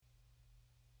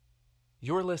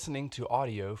You're listening to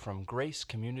audio from Grace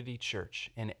Community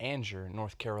Church in Anger,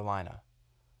 North Carolina.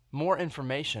 More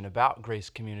information about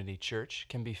Grace Community Church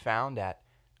can be found at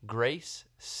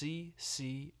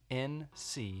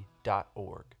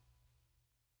graceccnc.org.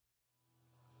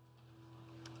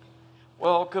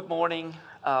 Well, good morning.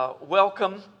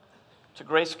 Welcome to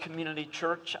Grace Community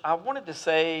Church. I wanted to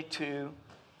say to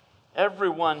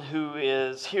everyone who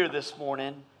is here this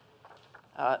morning,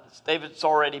 as David's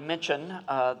already mentioned,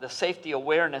 the Safety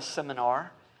Awareness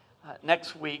Seminar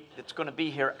next week that's going to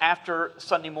be here after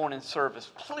Sunday morning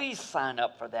service. Please sign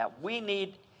up for that. We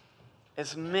need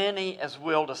as many as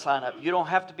will to sign up. You don't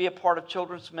have to be a part of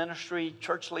children's ministry,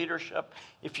 church leadership.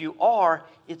 If you are,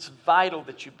 it's vital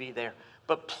that you be there.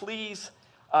 But please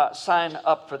sign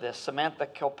up for this. Samantha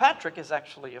Kilpatrick is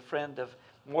actually a friend of,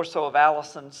 more so of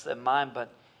Allison's than mine,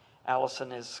 but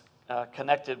Allison is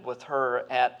connected with her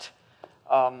at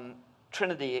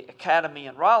Trinity Academy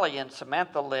in Raleigh, and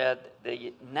Samantha led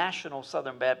the National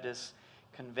Southern Baptist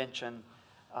Convention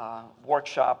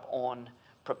workshop on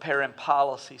preparing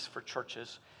policies for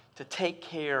churches to take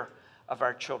care of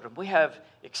our children. We have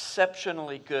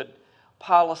exceptionally good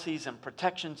policies and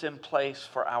protections in place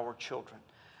for our children,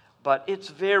 but it's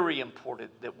very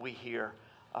important that we hear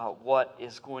what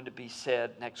is going to be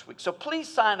said next week. So please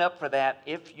sign up for that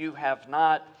if you have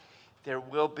not. There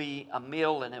will be a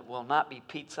meal, and it will not be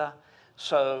pizza.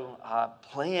 So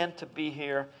plan to be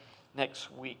here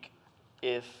next week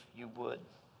if you would.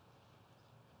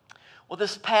 Well,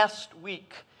 this past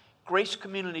week, Grace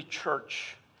Community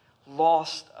Church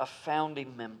lost a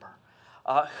founding member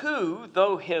who,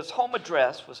 though his home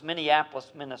address was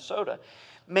Minneapolis, Minnesota,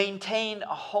 maintained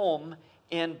a home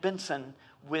in Benson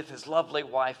with his lovely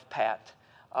wife, Pat.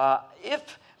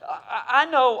 I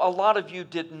know a lot of you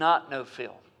did not know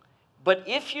Phil. But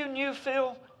if you knew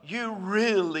Phil, you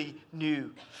really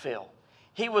knew Phil.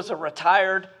 He was a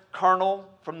retired colonel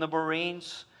from the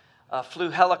Marines,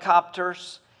 flew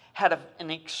helicopters, had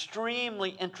an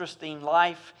extremely interesting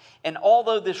life. And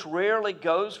although this rarely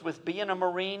goes with being a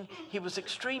Marine, he was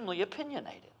extremely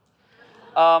opinionated.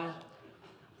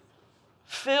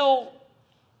 Phil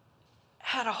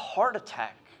had a heart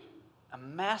attack, a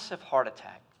massive heart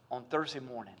attack on Thursday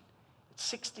morning at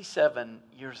 67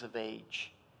 years of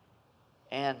age.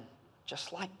 And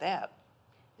just like that,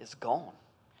 is gone.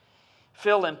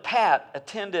 Phil and Pat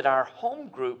attended our home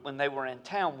group when they were in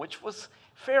town, which was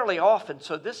fairly often.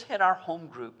 So this hit our home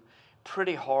group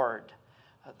pretty hard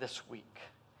this week.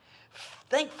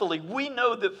 Thankfully, we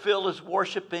know that Phil is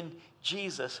worshiping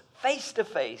Jesus face to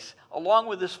face, along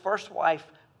with his first wife,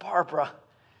 Barbara,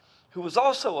 who was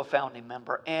also a founding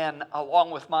member, and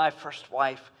along with my first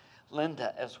wife,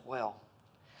 Linda, as well.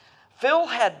 Phil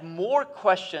had more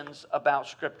questions about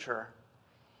Scripture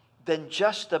than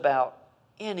just about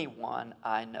anyone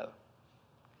I know.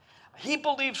 He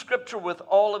believed Scripture with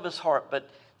all of his heart, but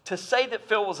to say that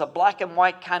Phil was a black and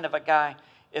white kind of a guy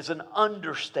is an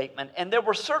understatement. And there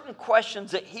were certain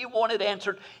questions that he wanted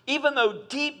answered, even though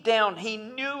deep down he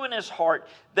knew in his heart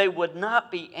they would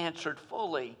not be answered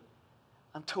fully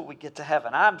until we get to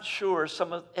heaven. I'm sure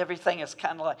everything is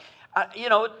kind of like,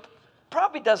 it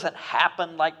probably doesn't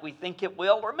happen like we think it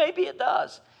will, or maybe it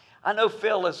does. I know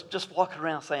Phil is just walking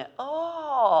around saying,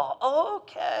 oh,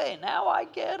 okay, now I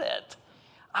get it.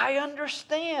 I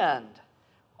understand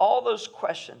all those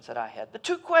questions that I had. The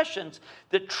two questions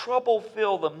that troubled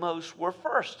Phil the most were,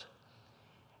 first,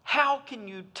 how can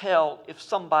you tell if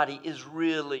somebody is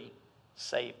really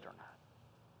saved or not?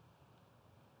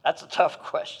 That's a tough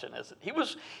question, isn't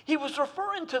it? He was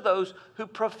referring to those who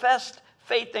professed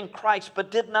faith in Christ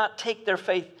but did not take their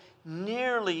faith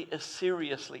nearly as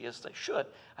seriously as they should.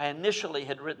 I initially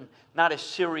had written not as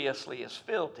seriously as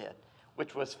Phil did,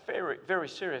 which was very, very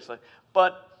seriously,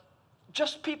 but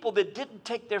just people that didn't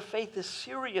take their faith as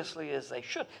seriously as they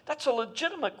should. That's a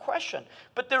legitimate question,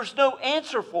 but there's no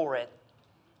answer for it.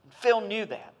 Phil knew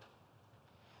that.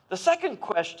 The second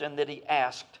question that he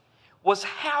asked was,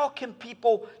 how can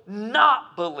people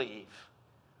not believe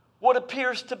what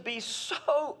appears to be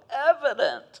so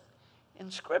evident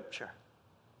in Scripture?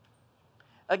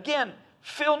 Again,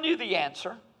 Phil knew the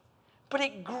answer, but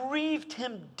it grieved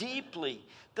him deeply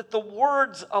that the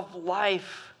words of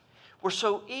life were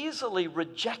so easily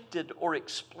rejected or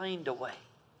explained away.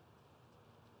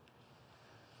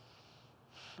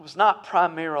 It was not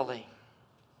primarily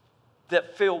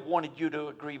that Phil wanted you to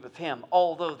agree with him,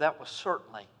 although that was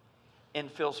certainly in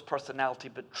Phil's personality,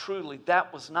 but truly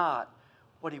that was not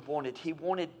what he wanted. He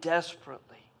wanted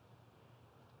desperately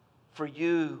for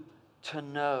you to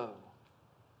know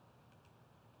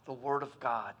the Word of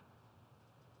God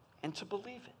and to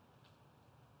believe it.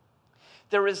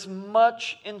 There is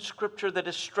much in Scripture that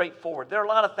is straightforward. There are a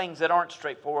lot of things that aren't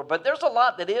straightforward, but there's a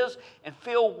lot that is, and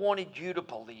Phil wanted you to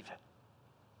believe it.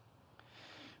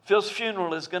 Phil's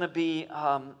funeral is going to be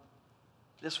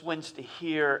this Wednesday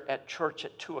here at church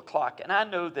at 2 o'clock. And I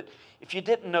know that if you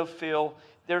didn't know Phil,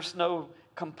 there's no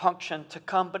compunction to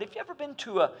come. But if you've ever been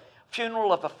to a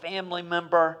funeral of a family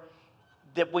member,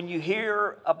 that when you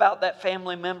hear about that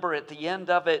family member at the end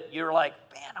of it, you're like,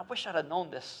 man, I wish I'd have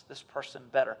known this person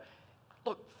better.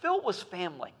 Look, Phil was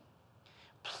family.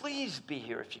 Please be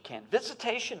here if you can.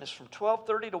 Visitation is from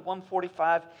 12:30 to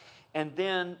 1:45, and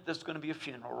then there's going to be a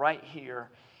funeral right here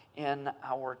in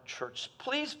our church.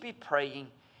 Please be praying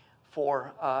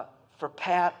for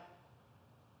Pat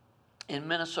in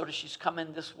Minnesota. She's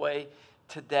coming this way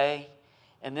today.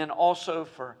 And then also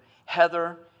for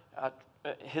Heather,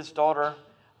 his daughter,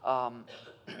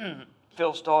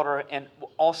 Phil's daughter, and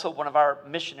also one of our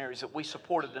missionaries that we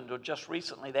supported until just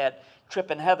recently. Trip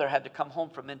and Heather had to come home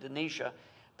from Indonesia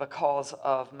because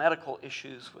of medical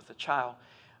issues with the child.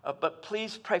 But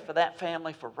please pray for that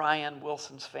family, for Ryan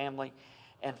Wilson's family,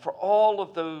 and for all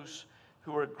of those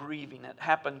who are grieving. It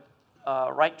happened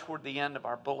right toward the end of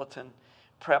our bulletin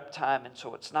prep time, and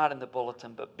so it's not in the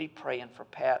bulletin, but be praying for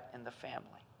Pat and the family.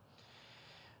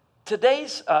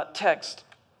 Today's text,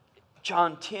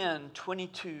 John 10,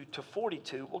 22 to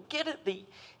 42, will get at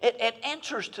it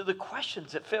answers to the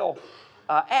questions that Phil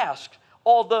asked.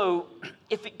 Although,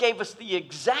 if it gave us the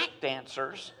exact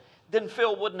answers, then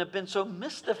Phil wouldn't have been so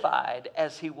mystified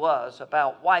as he was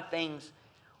about why things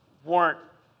weren't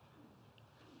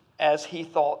as he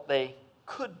thought they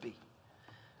could be.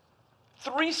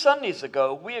 3 Sundays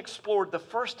ago, we explored the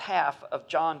first half of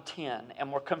John 10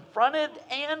 and were confronted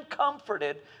and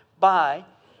comforted by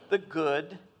the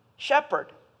Good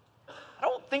Shepherd. I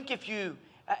don't think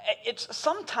it's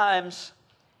sometimes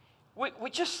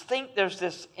we just think there's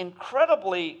this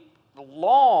incredibly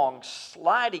long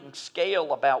sliding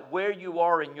scale about where you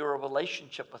are in your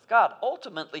relationship with God.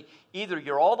 Ultimately, either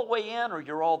you're all the way in or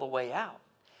you're all the way out.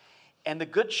 And the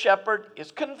Good Shepherd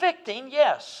is convicting,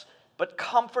 yes, but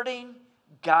comforting,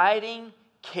 guiding,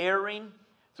 caring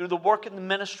through the work and the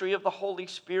ministry of the Holy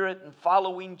Spirit and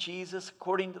following Jesus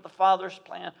according to the Father's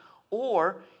plan,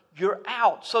 or you're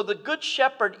out. So the Good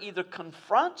Shepherd either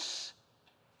confronts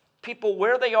people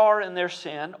where they are in their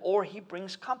sin, or he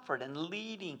brings comfort and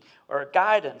leading or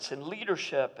guidance and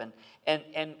leadership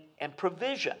and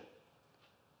provision.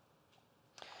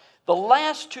 The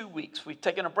last 2 weeks, we've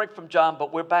taken a break from John,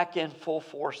 but we're back in full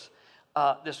force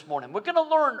this morning. We're going to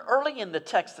learn early in the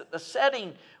text that the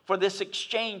setting for this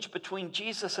exchange between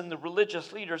Jesus and the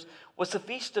religious leaders was the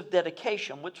Feast of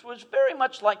Dedication, which was very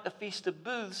much like the Feast of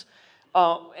Booths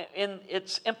in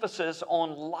its emphasis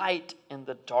on light in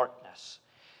the darkness.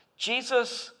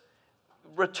 Jesus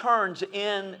returns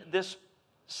in this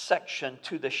section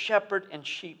to the shepherd and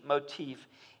sheep motif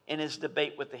in his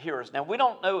debate with the hearers. Now, we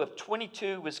don't know if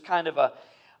 22 was kind of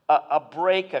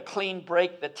a clean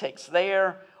break that takes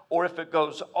there, or if it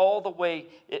goes all the way,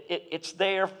 it's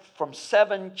there from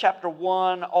chapter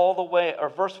 1 all the way, or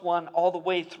verse 1 all the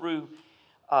way through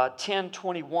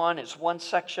 10:21 is one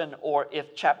section, or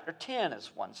if chapter 10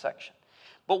 is one section.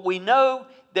 But we know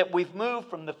that we've moved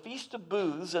from the Feast of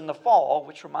Booths in the fall,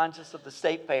 which reminds us of the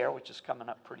State Fair, which is coming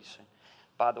up pretty soon,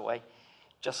 by the way,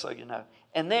 just so you know.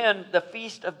 And then the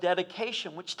Feast of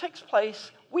Dedication, which takes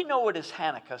place, we know it is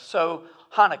Hanukkah.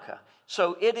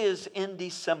 So it is in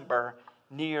December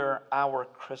near our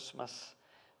Christmas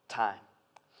time.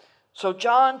 So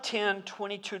John 10,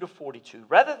 22 to 42.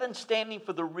 Rather than standing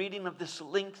for the reading of this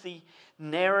lengthy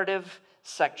narrative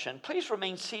section, please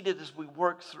remain seated as we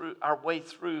work through our way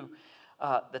through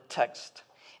the text.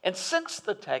 And since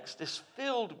the text is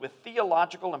filled with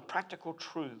theological and practical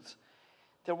truths,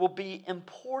 there will be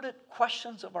important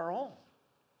questions of our own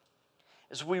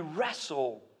as we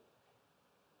wrestle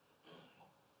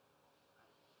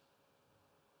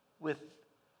with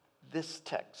this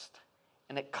text.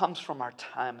 And it comes from our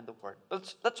time in the Word.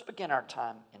 Let's begin our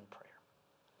time in prayer.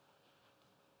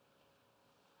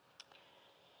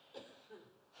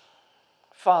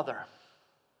 Father,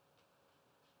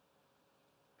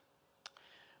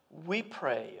 we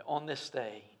pray on this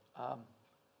day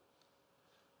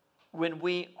when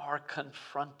we are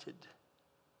confronted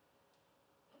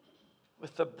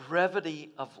with the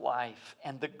brevity of life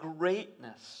and the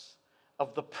greatness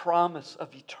of the promise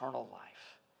of eternal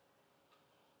life.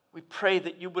 We pray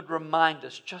that you would remind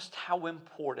us just how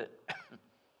important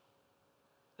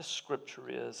this scripture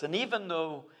is. And even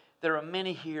though there are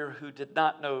many here who did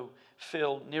not know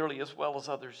Phil nearly as well as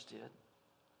others did,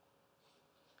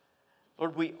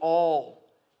 Lord, we all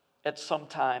at some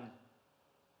time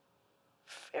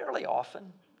fairly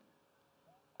often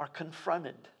are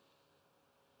confronted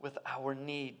with our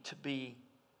need to be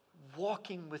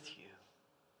walking with you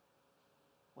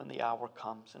when the hour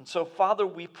comes. And so, Father,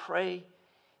 we pray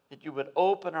that you would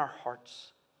open our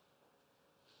hearts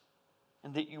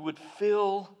and that you would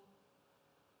fill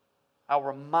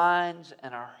our minds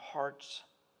and our hearts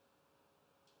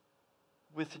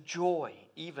with joy,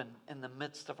 even in the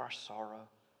midst of our sorrow,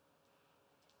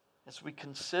 as we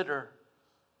consider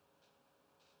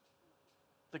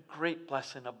the great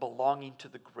blessing of belonging to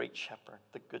the great shepherd,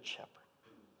 the good shepherd,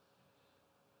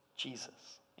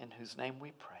 Jesus, in whose name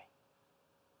we pray.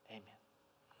 Amen.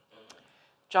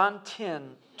 John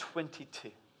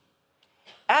 10:22.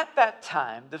 At that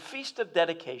time, the Feast of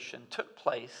Dedication took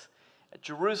place at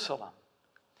Jerusalem.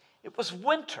 It was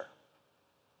winter.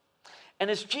 And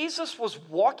as Jesus was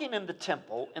walking in the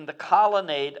temple in the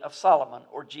colonnade of Solomon,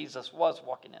 or Jesus was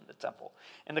walking in the temple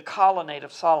in the colonnade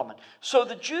of Solomon, so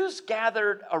the Jews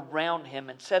gathered around him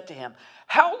and said to him,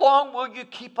 "How long will you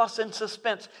keep us in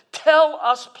suspense? Tell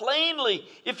us plainly.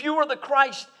 If you are the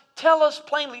Christ, tell us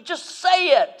plainly. Just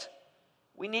say it.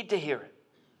 We need to hear it."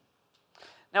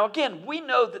 Now again, we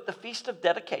know that the Feast of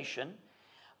Dedication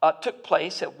took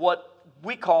place at what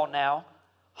we call now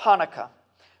Hanukkah.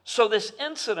 So this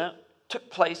incident took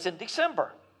place in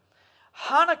December.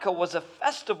 Hanukkah was a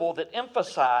festival that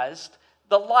emphasized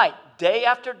the light. Day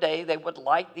after day, they would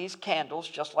light these candles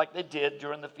just like they did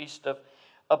during the Feast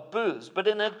of Booths. But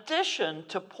in addition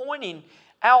to pointing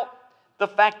out the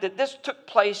fact that this took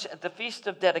place at the Feast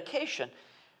of Dedication,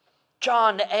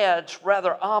 John adds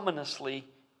rather ominously,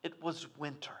 it was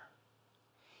winter.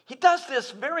 He does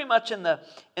this very much in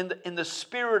the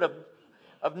spirit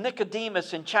of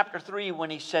Nicodemus in chapter 3 when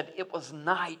he said it was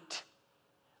night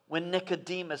when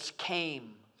Nicodemus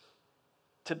came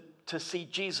to see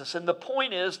Jesus. And the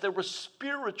point is, there was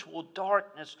spiritual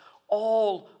darkness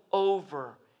all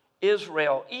over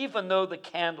Israel, even though the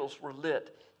candles were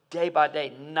lit day by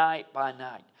day, night by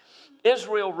night.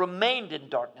 Israel remained in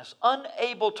darkness,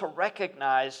 unable to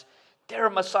recognize their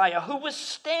Messiah, who was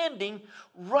standing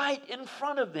right in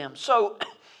front of them. So,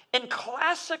 in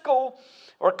classic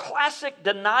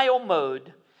denial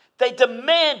mode, they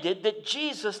demanded that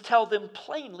Jesus tell them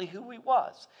plainly who he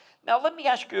was. Now, let me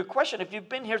ask you a question. If you've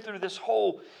been here through this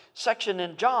whole section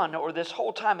in John, or this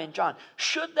whole time in John,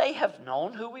 should they have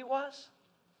known who he was?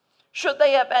 Should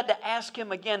they have had to ask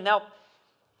him again? Now,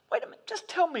 wait a minute, just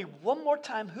tell me one more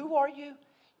time, who are you?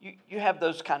 You have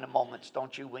those kind of moments,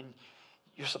 don't you, when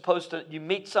you're supposed to, you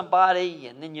meet somebody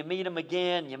and then you meet them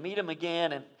again,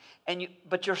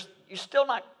 but you're still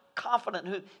not confident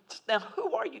who. Now,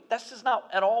 who are you? This is not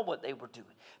at all what they were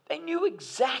doing. They knew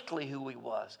exactly who he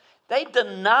was. They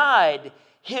denied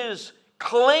his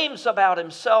claims about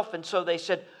himself, and so they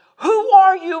said, "Who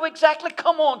are you exactly?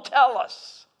 Come on, tell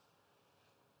us."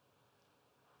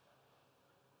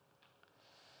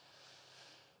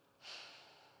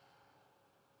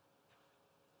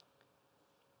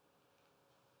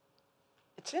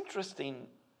 It's interesting,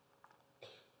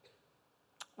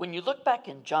 when you look back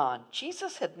in John,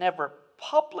 Jesus had never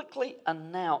publicly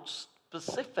announced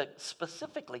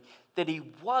specifically that he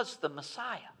was the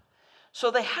Messiah.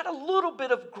 So they had a little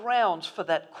bit of grounds for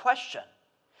that question,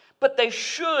 but they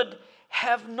should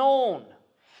have known.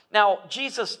 Now,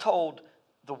 Jesus told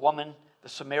the woman, the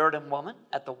Samaritan woman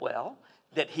at the well,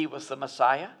 that he was the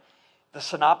Messiah. The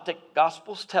Synoptic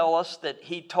Gospels tell us that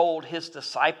he told his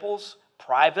disciples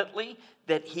privately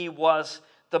that he was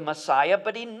the Messiah,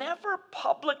 but he never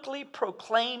publicly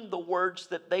proclaimed the words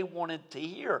that they wanted to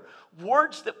hear.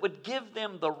 Words that would give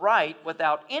them the right,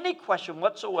 without any question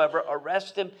whatsoever,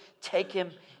 arrest him, take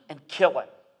him, and kill him.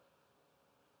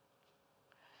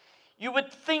 You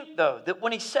would think, though, that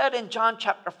when he said in John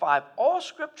chapter 5, all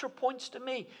Scripture points to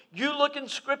me. You look in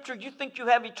Scripture, you think you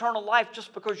have eternal life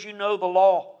just because you know the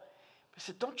law. He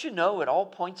said, don't you know it all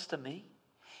points to me?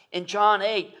 In John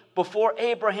 8, before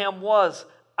Abraham was,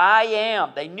 I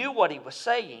am. They knew what he was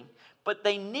saying, but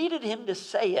they needed him to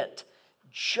say it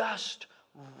just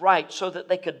right so that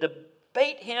they could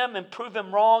debate him and prove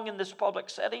him wrong in this public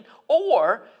setting,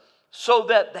 or so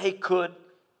that they could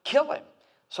kill him.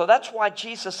 So that's why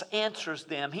Jesus answers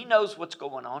them. He knows what's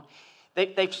going on.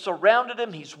 They've surrounded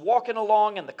him. He's walking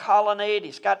along in the colonnade.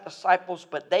 He's got disciples,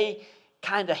 but they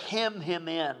kind of hem him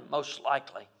in, most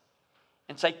likely,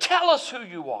 and say, tell us who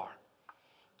you are.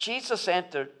 Jesus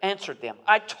answered them,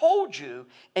 I told you,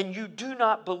 and you do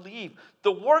not believe.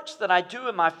 The works that I do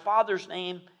in my Father's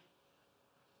name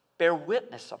bear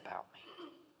witness about me.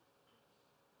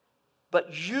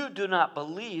 But you do not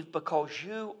believe because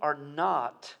you are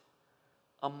not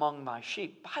among my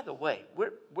sheep. By the way,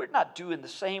 we're not doing the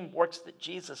same works that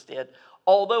Jesus did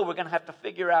Although we're going to have to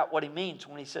figure out what he means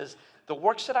when he says, the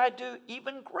works that I do,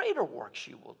 even greater works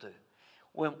you will do.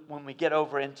 When we get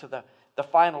over into the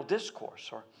final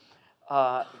discourse.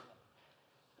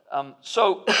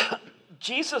 So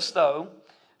Jesus, though,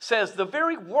 says, the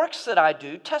very works that I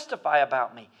do testify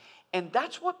about me. And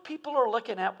that's what people are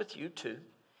looking at with you too.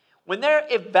 When they're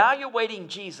evaluating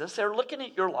Jesus, they're looking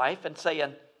at your life and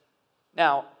saying,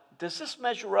 now, does this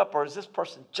measure up, or is this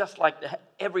person just like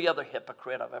every other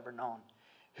hypocrite I've ever known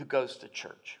who goes to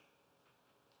church?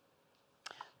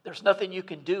 There's nothing you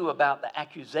can do about the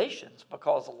accusations,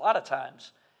 because a lot of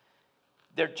times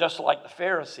they're just like the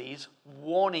Pharisees,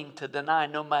 wanting to deny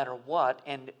no matter what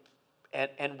and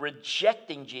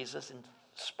rejecting Jesus in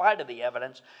spite of the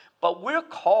evidence. But we're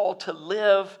called to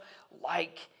live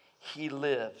like he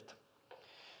lived.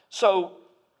 So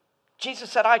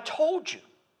Jesus said, I told you,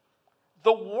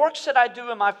 the works that I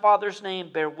do in my Father's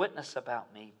name bear witness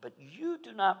about me, but you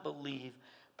do not believe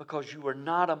because you are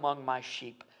not among my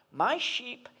sheep. My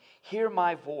sheep hear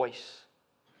my voice,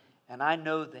 and I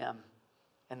know them,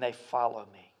 and they follow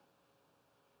me.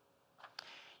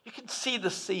 You can see the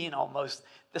scene almost.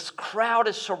 This crowd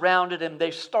is surrounded him.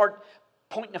 They start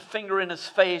pointing a finger in his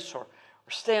face or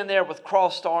stand there with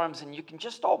crossed arms, and you can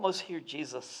just almost hear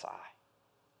Jesus sigh.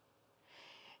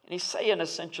 And he's saying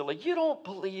essentially, you don't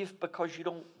believe because you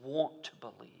don't want to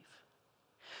believe.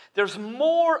 There's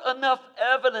more enough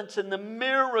evidence in the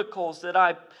miracles that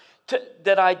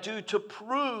I do to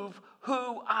prove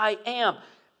who I am.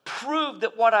 Prove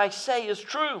that what I say is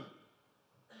true.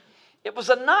 It was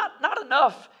not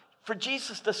enough for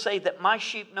Jesus to say that my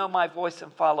sheep know my voice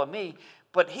and follow me,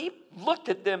 but he looked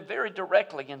at them very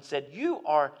directly and said, you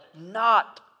are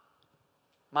not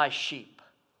my sheep.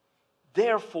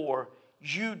 Therefore,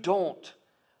 you don't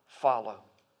follow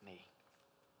me.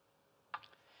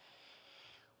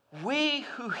 We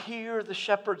who hear the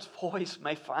shepherd's voice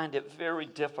may find it very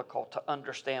difficult to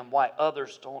understand why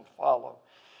others don't follow.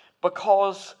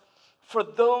 Because for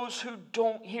those who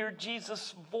don't hear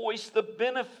Jesus' voice, the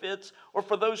benefits, or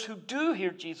for those who do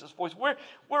hear Jesus' voice,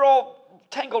 we're all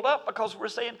tangled up because we're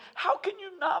saying, how can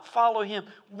you not follow him?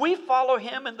 We follow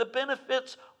him and the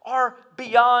benefits are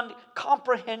beyond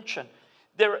comprehension.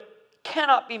 There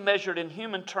cannot be measured in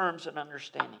human terms and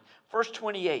understanding. Verse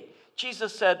 28,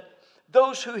 Jesus said,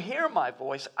 those who hear my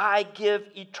voice, I give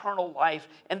eternal life,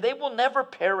 and they will never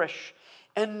perish,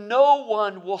 and no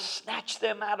one will snatch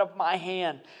them out of my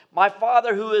hand. My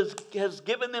Father who has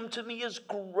given them to me is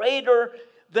greater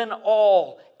than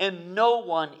all, and no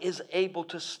one is able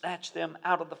to snatch them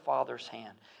out of the Father's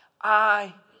hand.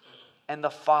 I and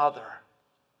the Father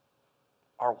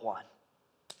are one.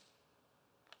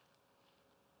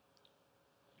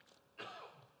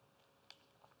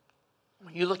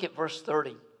 When you look at verse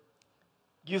 30,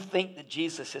 you think that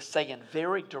Jesus is saying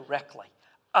very directly,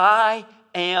 I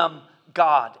am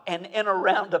God. And in a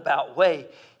roundabout way,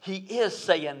 he is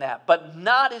saying that, but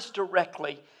not as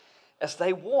directly as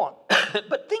they want.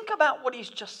 But think about what he's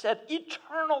just said,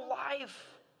 eternal life.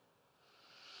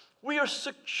 We are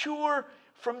secure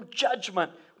from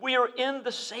judgment. We are in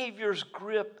the Savior's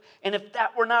grip. And if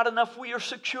that were not enough, we are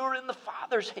secure in the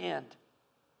Father's hand,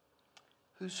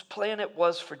 whose plan it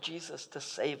was for Jesus to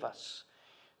save us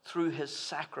through his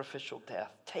sacrificial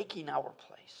death, taking our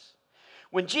place.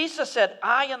 When Jesus said,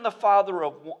 I and the Father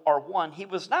are one, he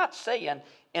was not saying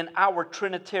in our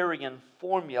Trinitarian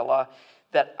formula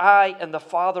that I and the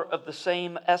Father of the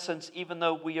same essence, even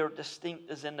though we are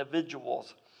distinct as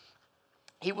individuals.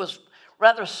 He was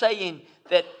rather saying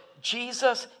that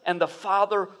Jesus and the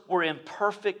Father were in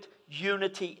perfect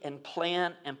unity and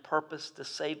plan and purpose to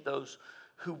save those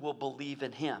who will believe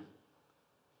in him.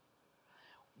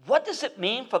 What does it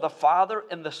mean for the Father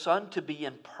and the Son to be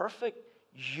in perfect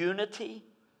unity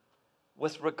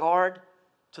with regard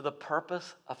to the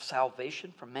purpose of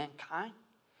salvation for mankind?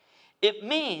 It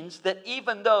means that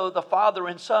even though the Father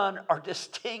and Son are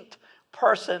distinct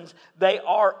persons, they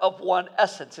are of one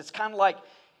essence. It's kind of like,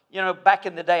 back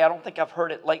in the day, I don't think I've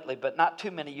heard it lately, but not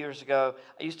too many years ago,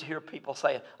 I used to hear people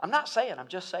say, I'm not saying, I'm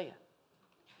just saying.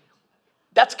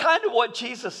 That's kind of what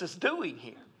Jesus is doing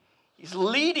here. He's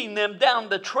leading them down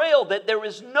the trail that there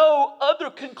is no other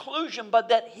conclusion but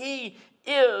that he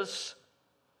is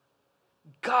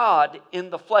God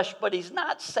in the flesh. But he's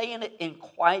not saying it in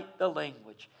quite the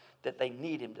language that they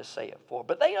need him to say it for.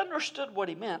 But they understood what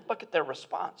he meant. Look at their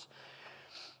response.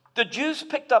 The Jews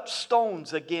picked up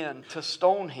stones again to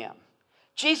stone him.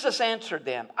 Jesus answered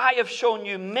them, I have shown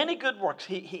you many good works.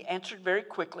 He answered very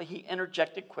quickly. He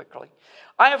interjected quickly.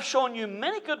 I have shown you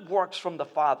many good works from the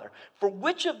Father. For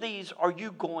which of these are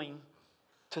you going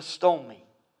to stone me?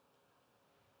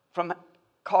 From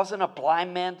causing a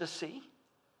blind man to see?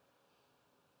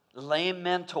 lame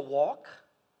men to walk.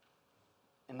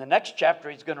 In the next chapter,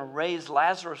 he's going to raise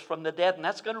Lazarus from the dead, and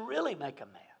that's going to really make a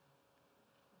man.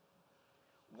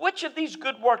 Which of these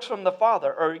good works from the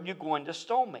Father are you going to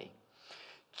stone me?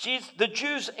 The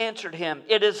Jews answered him,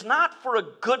 it is not for a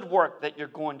good work that we're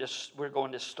going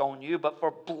to stone you, but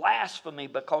for blasphemy,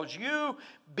 because you,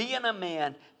 being a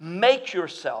man, make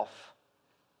yourself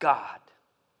God.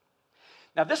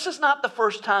 Now, this is not the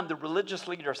first time the religious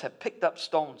leaders have picked up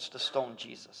stones to stone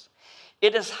Jesus.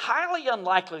 It is highly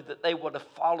unlikely that they would have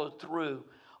followed through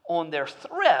on their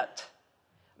threat.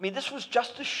 I mean, this was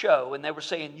just a show, and they were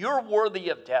saying, you're worthy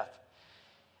of death.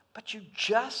 But you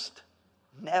just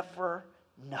never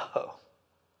know.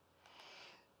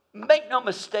 Make no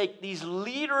mistake, these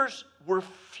leaders were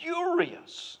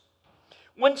furious.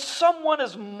 When someone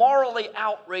is morally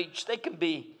outraged, they can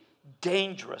be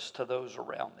dangerous to those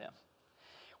around them.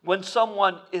 When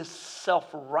someone is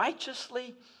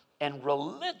self-righteously and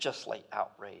religiously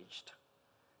outraged,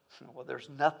 well, there's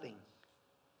nothing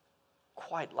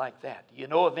quite like that. Do you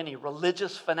know of any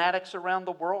religious fanatics around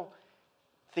the world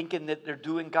thinking that they're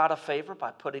doing God a favor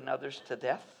by putting others to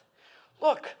death?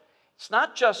 Look, it's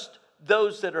not just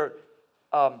those that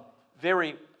are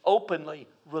very openly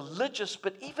religious,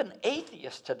 but even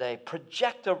atheists today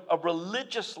project a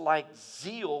religious-like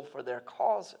zeal for their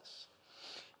causes.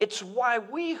 It's why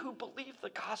we who believe the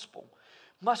gospel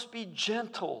must be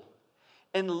gentle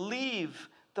and leave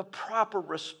the proper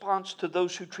response to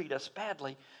those who treat us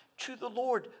badly to the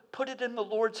Lord. Put it in the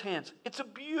Lord's hands. It's a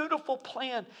beautiful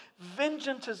plan.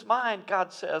 Vengeance is mine,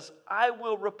 God says. I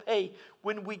will repay.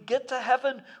 When we get to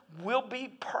heaven, we'll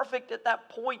be perfect at that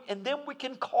point, and then we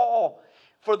can call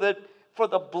for the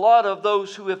blood of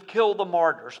those who have killed the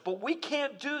martyrs. But we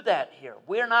can't do that here.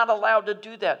 We're not allowed to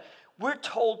do that. We're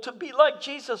told to be like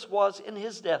Jesus was in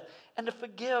his death and to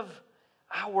forgive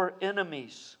our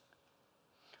enemies.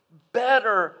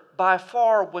 Better by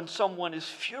far when someone is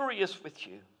furious with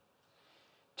you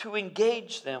to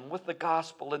engage them with the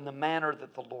gospel in the manner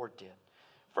that the Lord did.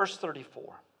 Verse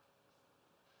 34.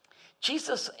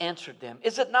 Jesus answered them,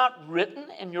 is it not written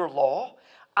in your law,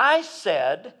 I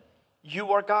said,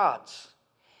 you are gods?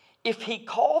 If he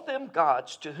called them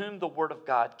gods to whom the word of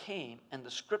God came, and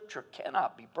the scripture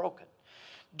cannot be broken,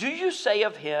 do you say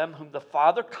of him whom the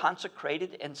Father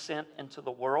consecrated and sent into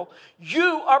the world,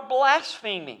 you are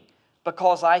blaspheming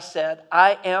because I said,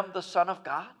 I am the Son of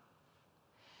God?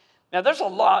 Now, there's a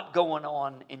lot going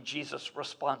on in Jesus'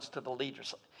 response to the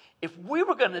leaders. If we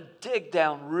were going to dig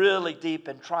down really deep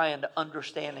and trying to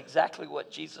understand exactly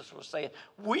what Jesus was saying,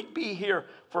 we'd be here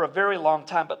for a very long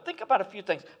time. But think about a few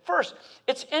things. First,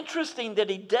 it's interesting that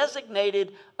he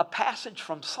designated a passage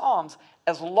from Psalms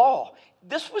as law.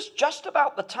 This was just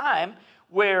about the time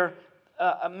where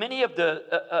many of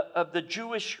the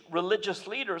Jewish religious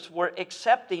leaders were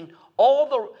accepting all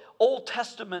the Old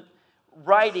Testament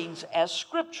writings as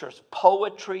scriptures,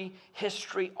 poetry,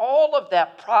 history, all of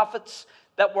that, prophets,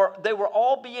 they were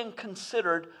all being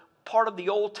considered part of the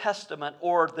Old Testament,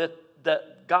 or the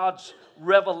God's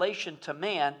revelation to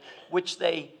man, which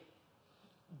they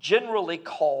generally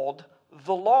called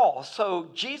the law. So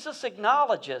Jesus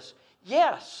acknowledges,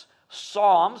 yes,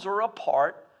 Psalms are a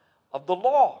part of the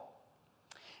law.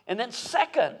 And then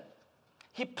second,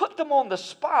 he put them on the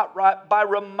spot, right, by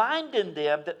reminding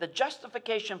them that the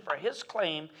justification for his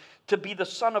claim to be the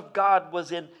Son of God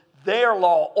was in their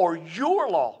law or your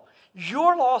law.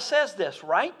 Your law says this,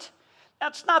 right? Now,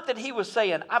 it's not that he was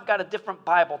saying, I've got a different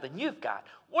Bible than you've got.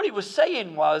 What he was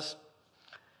saying was,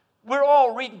 we're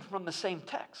all reading from the same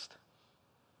text.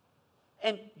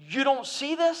 And you don't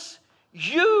see this?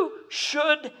 You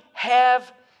should have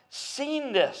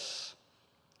seen this.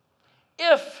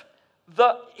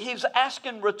 He's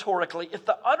asking rhetorically, if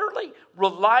the utterly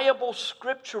reliable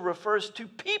scripture refers to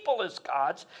people as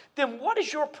gods, then what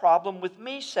is your problem with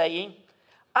me saying,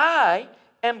 I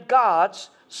am God's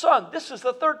son? This is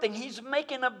the third thing. He's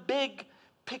making a big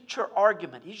picture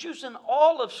argument. He's using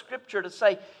all of scripture to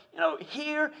say,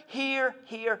 here,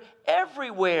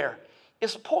 everywhere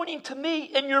is pointing to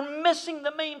me, and you're missing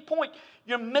the main point.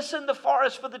 You're missing the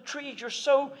forest for the trees. You're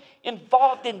so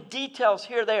involved in details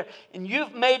here, there, and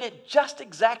you've made it just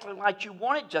exactly like you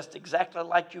want it, just exactly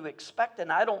like you expect,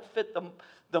 and I don't fit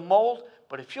the mold.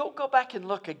 But if you'll go back and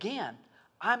look again,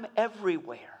 I'm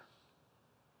everywhere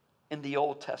in the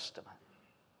Old Testament.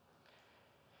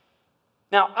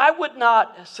 Now, I would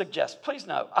not suggest, please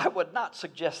know, I would not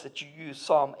suggest that you use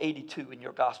Psalm 82 in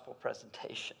your gospel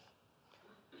presentation.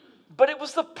 But it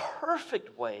was the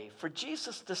perfect way for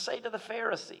Jesus to say to the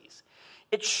Pharisees,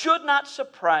 it should not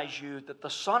surprise you that the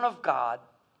Son of God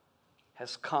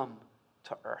has come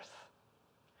to earth.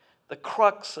 the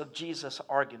crux of Jesus'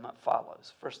 argument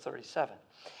follows. Verse 37.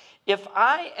 If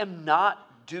I am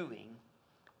not doing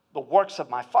the works of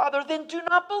my Father, then do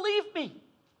not believe me.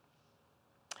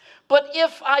 But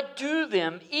if I do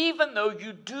them, even though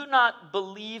you do not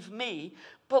believe me,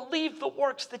 believe the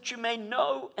works, that you may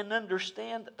know and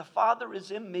understand that the Father is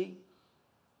in me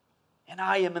and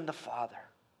I am in the Father.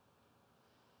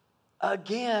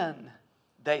 Again,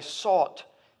 they sought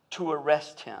to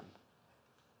arrest him,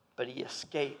 but he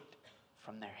escaped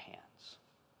from their hands.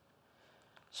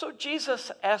 So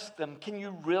Jesus asked them, can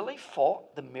you really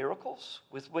fault the miracles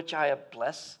with which I have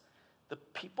blessed the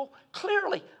people?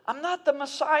 Clearly, I'm not the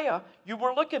Messiah you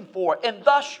were looking for, and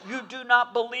thus you do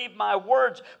not believe my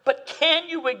words. But can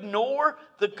you ignore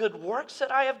the good works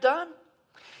that I have done?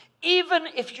 Even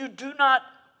if you do not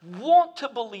want to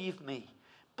believe me,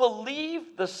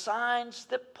 believe the signs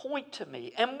that point to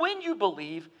me. And when you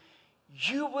believe,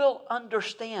 you will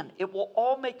understand. It will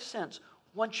all make sense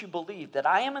once you believe that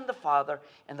I am in the Father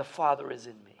and the Father is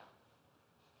in me.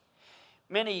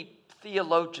 Many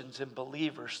theologians and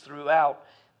believers throughout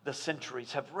the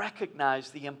centuries have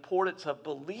recognized the importance of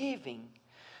believing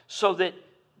so that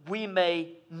we may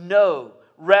know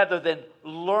rather than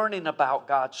learning about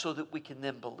God so that we can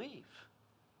then believe.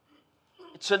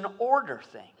 It's an order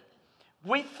thing.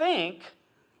 We think,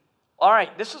 all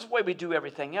right, this is the way we do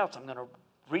everything else. I'm going to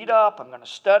read up, I'm going to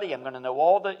study, I'm going to know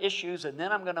all the issues, and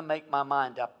then I'm going to make my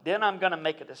mind up. Then I'm going to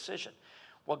make a decision.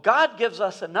 Well, God gives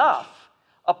us enough,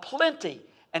 a plenty,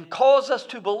 and calls us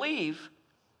to believe.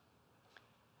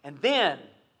 And then,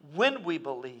 when we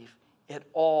believe, it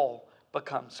all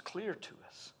becomes clear to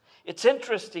us. It's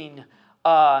interesting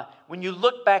when you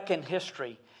look back in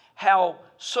history how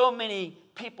so many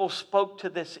people spoke to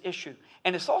this issue.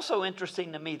 And it's also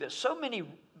interesting to me that so many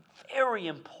very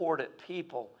important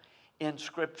people in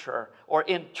Scripture or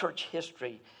in church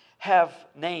history have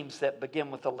names that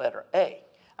begin with the letter A.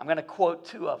 I'm going to quote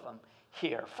two of them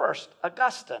here. First,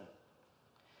 Augustine.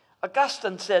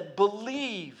 Augustine said,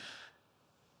 believe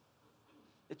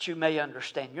that you may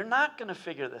understand. You're not going to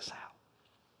figure this out.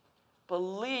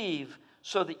 Believe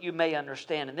so that you may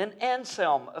understand. And then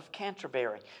Anselm of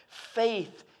Canterbury,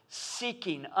 faith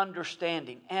seeking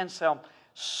understanding. Anselm,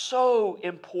 so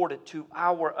important to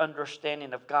our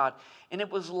understanding of God. And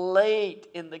it was late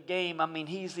in the game. I mean,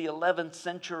 he's the 11th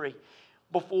century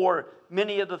before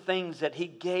many of the things that he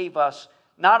gave us,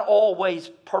 not always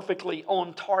perfectly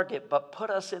on target, but put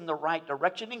us in the right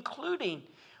direction, including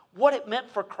what it meant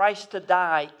for Christ to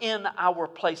die in our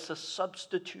place, a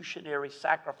substitutionary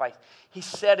sacrifice. He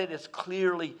said it as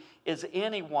clearly as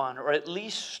anyone, or at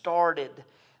least started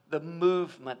the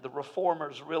movement. The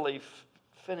reformers really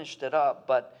finished it up,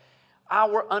 but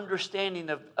our understanding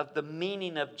of the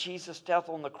meaning of Jesus' death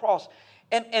on the cross.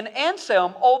 And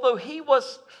Anselm, although he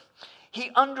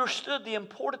understood the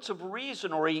importance of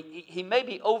reason, or he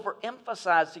maybe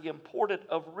overemphasized the importance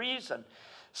of reason,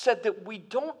 said that we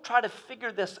don't try to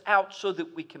figure this out so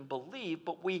that we can believe,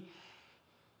 but we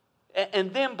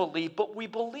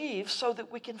believe so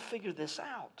that we can figure this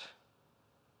out.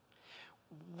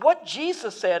 What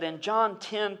Jesus said in John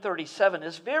 10:37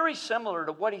 is very similar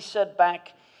to what he said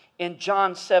back in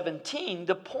John 17,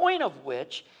 the point of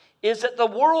which is that the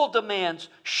world demands,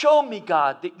 show me,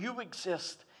 God, that you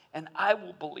exist, and I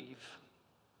will believe.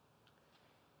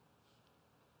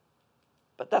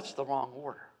 But that's the wrong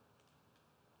order.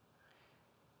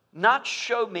 Not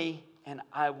show me and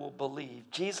I will believe.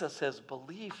 Jesus says,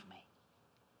 believe me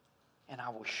and I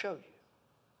will show you.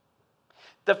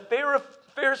 The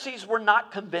Pharisees were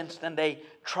not convinced and they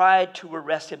tried to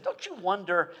arrest him. Don't you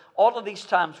wonder all of these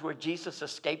times where Jesus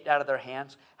escaped out of their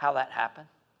hands, how that happened?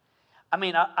 I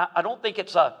mean, I don't think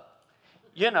it's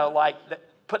like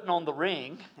putting on the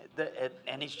ring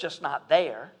and he's just not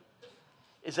there.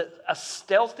 Is it a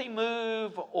stealthy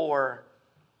move, or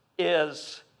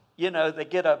is, they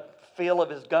get a feel of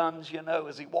his guns,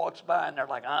 as he walks by and they're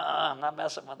like, I'm not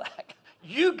messing with that.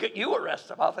 You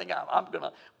arrest him. I think I'm going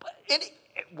to.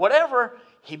 Whatever,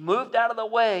 he moved out of the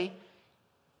way.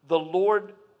 The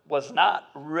Lord was not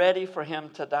ready for him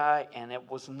to die, and it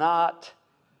was not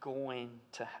going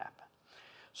to happen.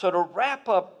 So to wrap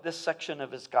up this section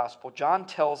of his gospel, John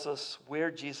tells us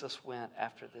where Jesus went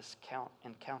after this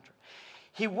encounter.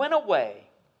 He went away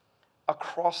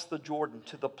across the Jordan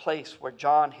to the place where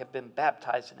John had been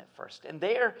baptizing at first. And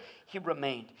there he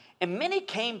remained. And many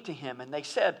came to him and they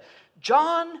said,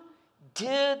 John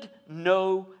did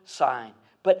no sign,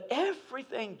 but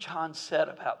everything John said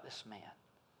about this man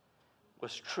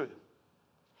was true.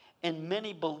 And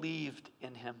many believed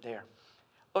in him there.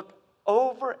 Look,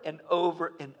 over and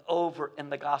over and over in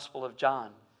the Gospel of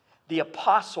John, the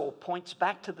apostle points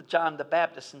back to the John the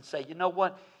Baptist and say, you know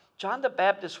what? John the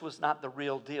Baptist was not the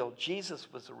real deal.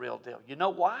 Jesus was the real deal. You know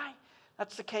why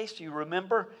that's the case? Do you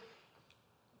remember?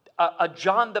 A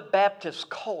John the Baptist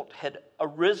cult had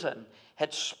arisen,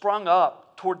 had sprung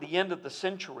up toward the end of the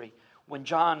century when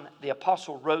John the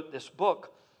apostle wrote this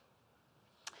book.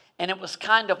 And it was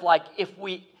kind of like, if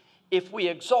we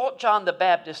exalt John the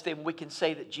Baptist, then we can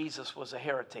say that Jesus was a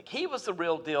heretic. He was the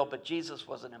real deal, but Jesus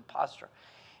was an imposter.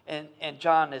 And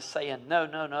John is saying,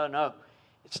 no.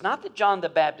 It's not that John the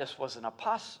Baptist was an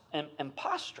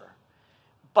imposter,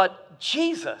 but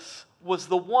Jesus was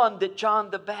the one that John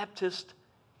the Baptist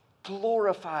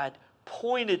glorified,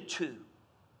 pointed to.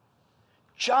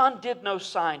 John did no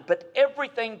sign, but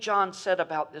everything John said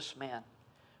about this man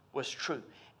was true.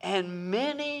 And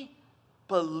many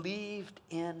believed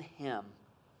in him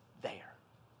there.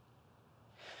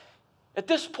 At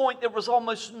this point, there was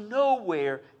almost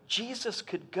nowhere Jesus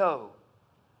could go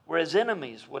where his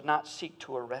enemies would not seek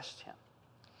to arrest him.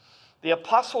 The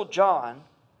Apostle John,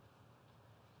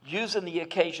 using the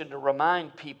occasion to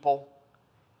remind people,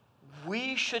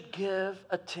 we should give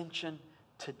attention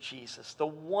to Jesus. The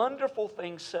wonderful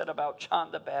thing said about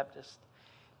John the Baptist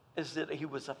is that he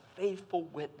was a faithful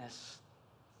witness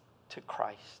to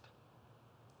Christ.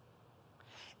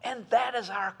 And that is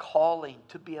our calling,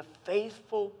 to be a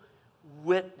faithful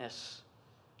witness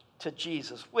to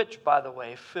Jesus, which, by the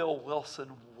way, Phil Wilson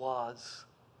was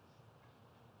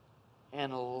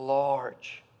in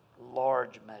large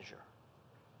measure.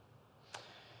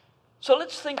 So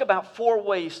let's think about 4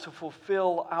 ways to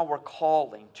fulfill our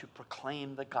calling to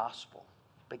proclaim the gospel.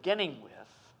 Beginning with,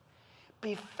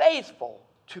 be faithful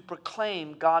to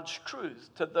proclaim God's truth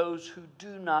to those who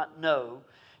do not know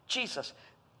Jesus.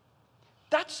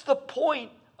 That's the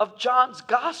point of John's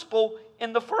gospel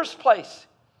in the first place.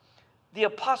 The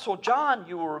Apostle John,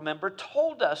 you will remember,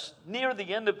 told us near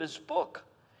the end of his book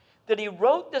that he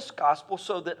wrote this gospel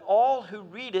so that all who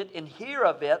read it and hear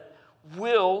of it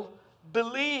will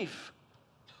believe.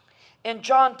 In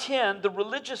John 10, the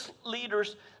religious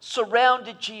leaders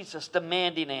surrounded Jesus,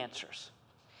 demanding answers.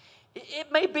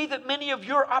 It may be that many of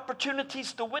your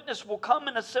opportunities to witness will come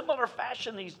in a similar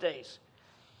fashion these days.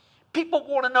 People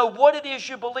want to know what it is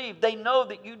you believe. They know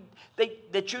that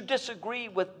you disagree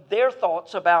with their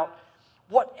thoughts about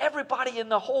what everybody in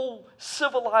the whole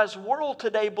civilized world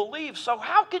today believes. So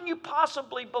how can you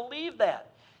possibly believe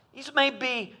that? These may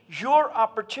be your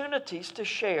opportunities to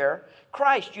share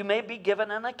Christ. You may be given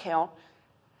a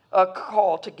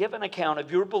call to give an account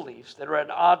of your beliefs that are at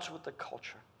odds with the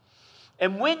culture.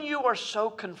 And when you are so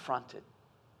confronted,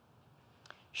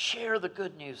 share the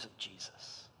good news of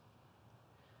Jesus.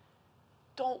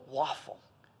 Don't waffle.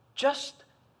 Just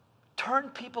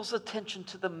turn people's attention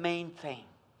to the main thing.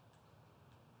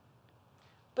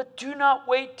 But do not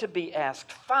wait to be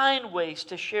asked. Find ways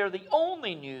to share the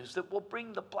only news that will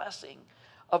bring the blessing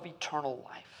of eternal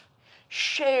life.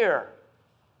 Share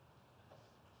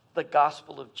the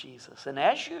gospel of Jesus. And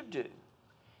as you do,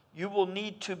 you will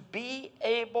need to be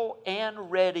able and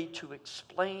ready to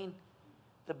explain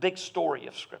the big story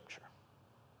of Scripture.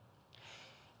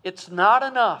 It's not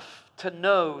enough to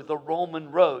know the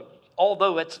Roman road,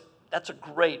 although that's a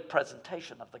great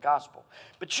presentation of the gospel.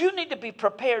 But you need to be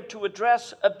prepared to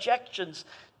address objections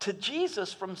to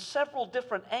Jesus from several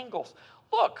different angles.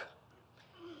 Look,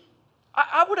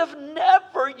 I would have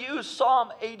never used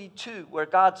Psalm 82 where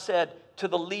God said to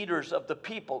the leaders of the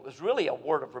people, it was really a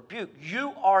word of rebuke,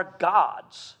 you are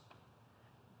gods.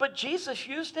 But Jesus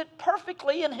used it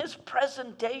perfectly in his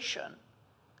presentation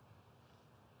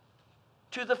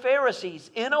to the Pharisees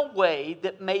in a way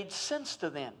that made sense to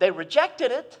them. They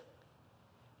rejected it,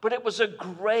 but it was a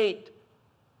great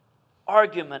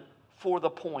argument for the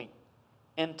point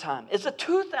in time. Is a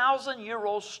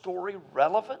 2,000-year-old story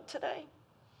relevant today?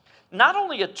 Not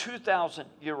only a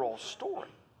 2,000-year-old story,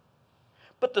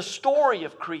 but the story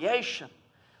of creation,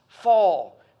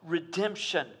 fall,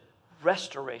 redemption,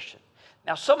 restoration.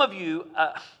 Now, some of you,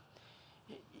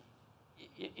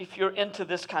 if you're into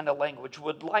this kind of language,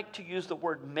 would like to use the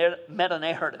word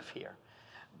meta-narrative here.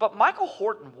 But Michael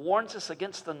Horton warns us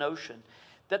against the notion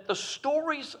that the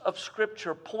stories of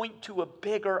Scripture point to a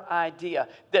bigger idea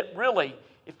that really,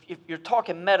 if you're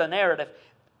talking meta-narrative,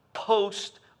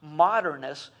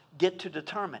 postmodernists get to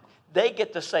determine. They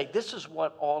get to say, this is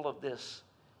what all of this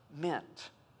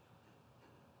meant.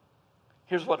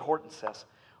 Here's what Horton says.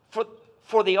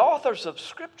 For the authors of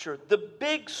Scripture, the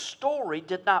big story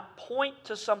did not point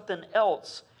to something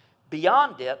else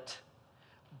beyond it,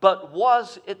 but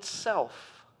was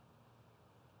itself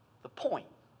the point.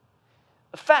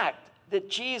 The fact that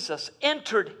Jesus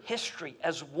entered history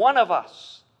as one of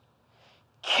us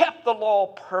kept the law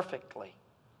perfectly,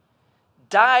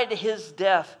 died his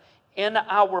death in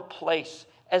our place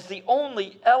as the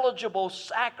only eligible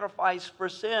sacrifice for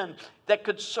sin that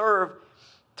could serve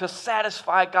to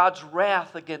satisfy God's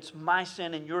wrath against my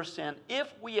sin and your sin,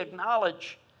 if we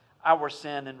acknowledge our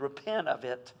sin and repent of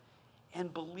it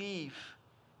and believe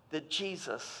that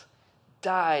Jesus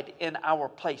died in our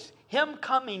place. Him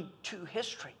coming to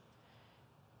history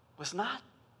was not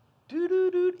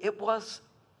it was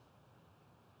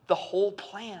the whole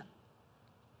plan.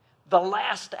 The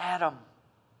last Adam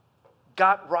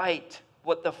got right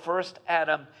what the first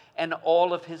Adam and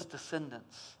all of his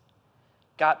descendants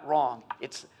got wrong.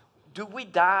 It's, do we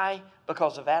die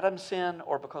because of Adam's sin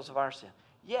or because of our sin?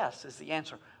 Yes, is the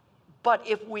answer. But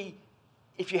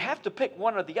if you have to pick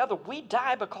one or the other, we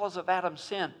die because of Adam's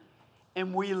sin,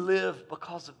 and we live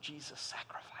because of Jesus'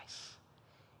 sacrifice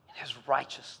and his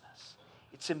righteousness.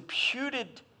 It's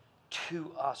imputed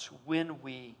to us when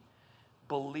we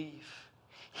believe.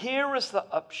 Here is the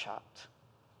upshot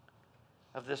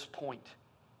of this point.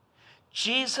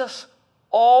 Jesus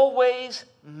always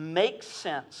makes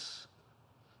sense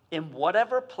in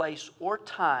whatever place or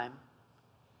time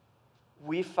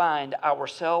we find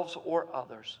ourselves or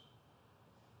others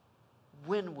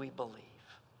when we believe.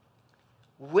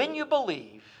 When you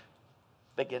believe,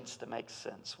 begins to make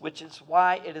sense, which is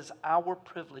why it is our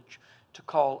privilege to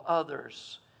call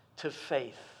others to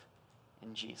faith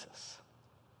in Jesus.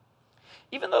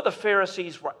 Even though the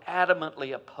Pharisees were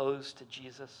adamantly opposed to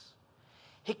Jesus,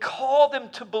 he called them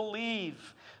to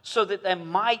believe so that they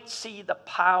might see the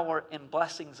power and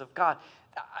blessings of God.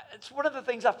 It's one of the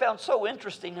things I found so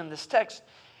interesting in this text.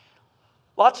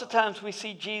 Lots of times we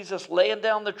see Jesus laying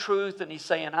down the truth and he's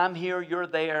saying, I'm here, you're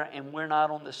there, and we're not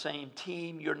on the same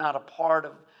team. You're not a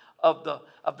part of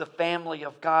the family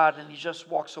of God, and he just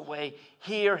walks away.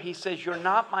 Here he says, you're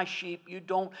not my sheep, you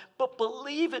don't, but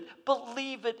believe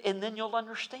it, and then you'll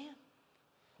understand.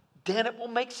 Then it will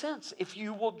make sense if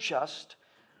you will just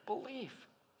believe.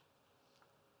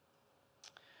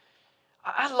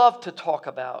 I love to talk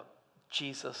about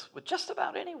Jesus with just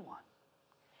about anyone.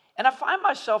 And I find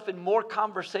myself in more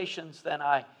conversations than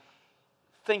I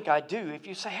think I do. If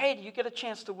you say, hey, do you get a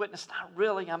chance to witness? Not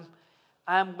really.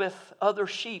 I'm with other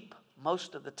sheep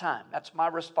most of the time. That's my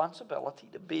responsibility,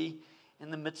 to be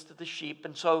in the midst of the sheep.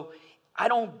 And so I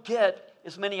don't get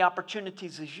as many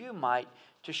opportunities as you might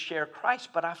to share Christ,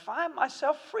 but I find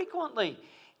myself frequently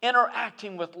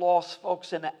interacting with lost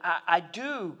folks, and I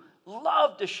do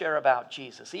love to share about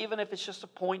Jesus, even if it's just a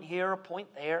point here, a point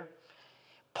there,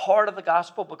 part of the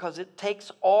gospel, because it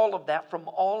takes all of that from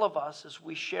all of us as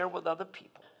we share with other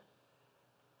people.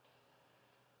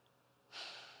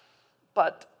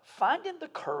 But finding the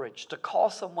courage to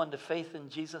call someone to faith in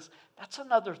Jesus, that's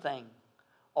another thing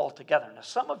altogether. Now,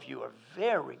 some of you are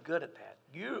very good at that.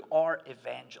 You are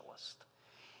evangelists.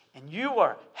 And you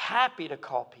are happy to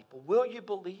call people. Will you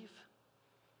believe?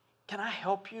 Can I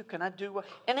help you? Can I do what?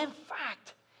 And in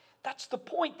fact, that's the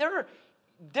point.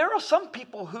 There are some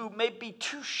people who may be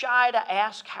too shy to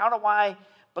ask, how do I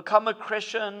become a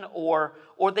Christian? Or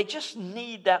they just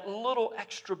need that little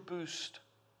extra boost.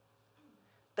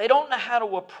 They don't know how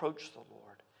to approach the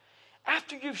Lord.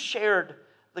 After you've shared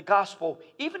the gospel,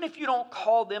 even if you don't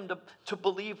call them to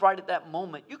believe right at that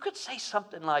moment, you could say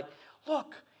something like,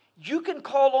 look, you can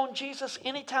call on Jesus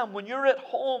anytime. When you're at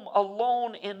home,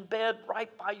 alone, in bed, right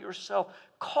by yourself,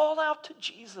 call out to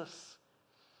Jesus.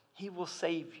 He will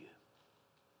save you.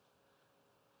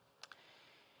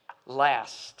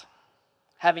 Last,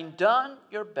 having done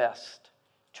your best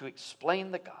to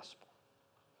explain the gospel,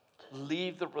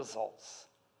 leave the results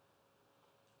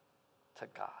to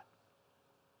God.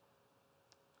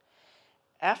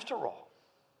 After all,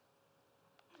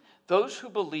 those who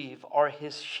believe are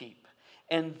his sheep,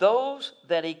 and those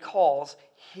that he calls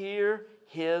hear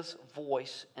his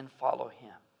voice and follow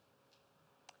him.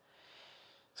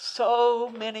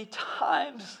 So many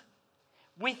times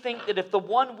we think that if the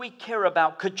one we care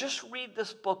about could just read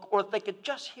this book, or if they could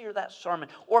just hear that sermon,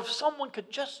 or if someone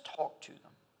could just talk to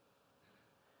them,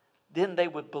 then they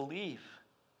would believe.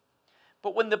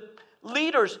 But when the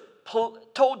leaders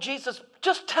told Jesus,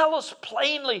 just tell us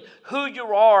plainly who you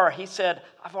are, he said,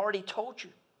 I've already told you.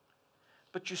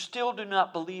 But you still do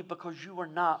not believe because you are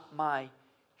not my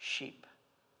sheep.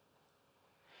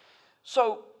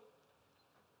 So,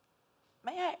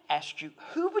 may I ask you,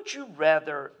 who would you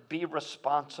rather be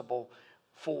responsible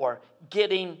for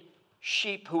getting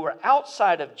sheep who are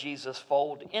outside of Jesus'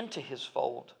 fold into his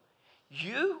fold?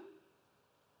 You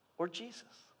or Jesus?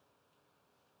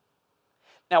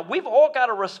 Now, we've all got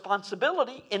a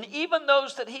responsibility, and even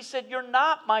those that he said, you're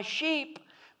not my sheep,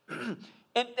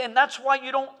 And that's why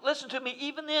you don't listen to me.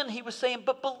 Even then, he was saying,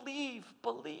 but believe,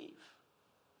 believe.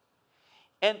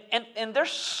 And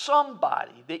there's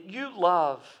somebody that you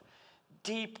love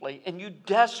deeply and you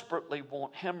desperately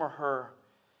want him or her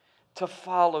to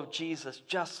follow Jesus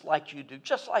just like you do,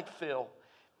 just like Phil.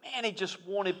 Man, he just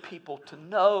wanted people to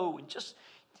know, and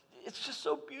it's just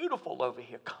so beautiful over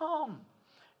here. Come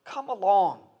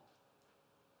along.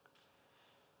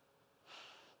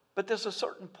 But there's a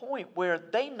certain point where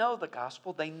they know the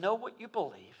gospel, they know what you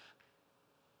believe.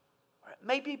 It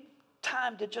may be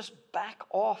time to just back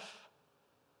off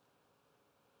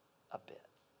a bit.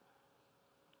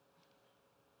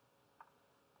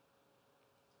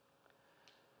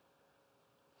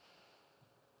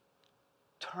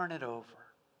 Turn it over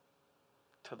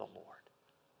to the Lord.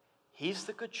 He's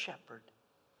the good shepherd.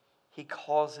 He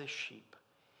calls his sheep.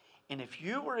 And if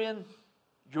you were in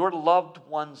your loved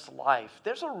one's life,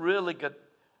 there's a really good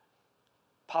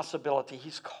possibility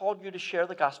he's called you to share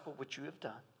the gospel, which you have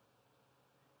done.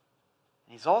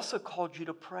 And he's also called you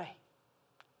to pray.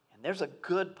 And there's a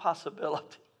good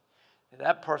possibility that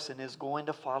that person is going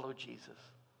to follow Jesus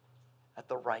at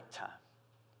the right time.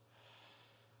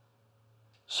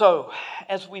 So,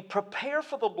 as we prepare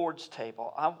for the Lord's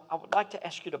table, I would like to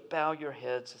ask you to bow your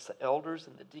heads as the elders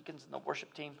and the deacons and the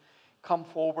worship team come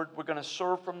forward. We're going to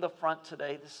serve from the front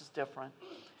today. This is different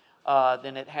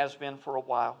than it has been for a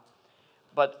while.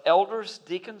 But elders,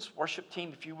 deacons, worship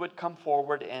team, if you would come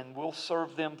forward, and we'll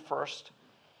serve them first.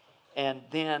 And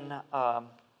then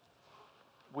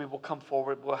we will come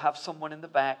forward. We'll have someone in the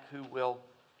back who will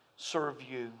serve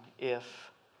you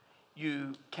if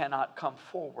you cannot come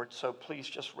forward. So please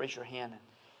just raise your hand and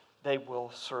they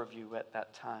will serve you at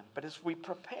that time. But as we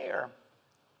prepare,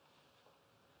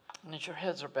 and as your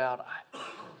heads are bowed, I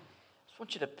just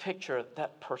want you to picture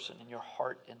that person in your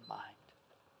heart and mind.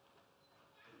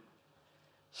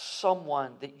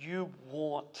 Someone that you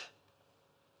want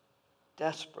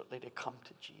desperately to come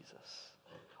to Jesus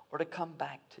or to come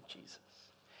back to Jesus.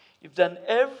 You've done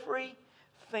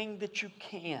everything that you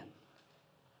can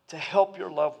to help your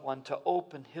loved one to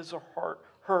open his or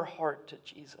her heart to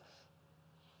Jesus.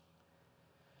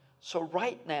 So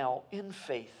right now, in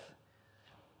faith,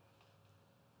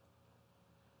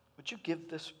 would you give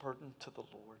this burden to the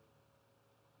Lord?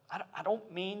 I don't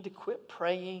mean to quit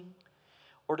praying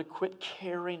or to quit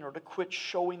caring or to quit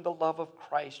showing the love of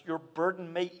Christ. Your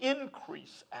burden may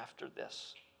increase after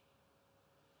this.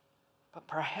 But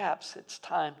perhaps it's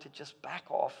time to just back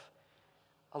off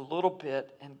a little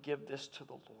bit and give this to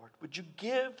the Lord. Would you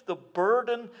give the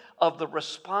burden of the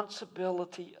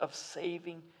responsibility of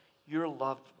saving your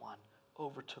loved one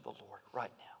over to the Lord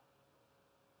right now?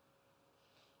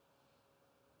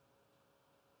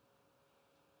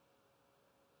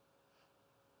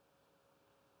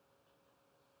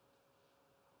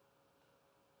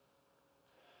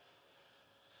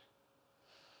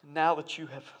 Now that you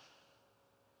have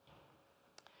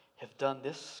done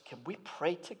this, can we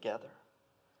pray together?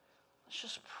 Let's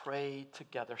just pray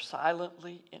together,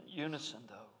 silently, in unison,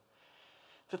 though,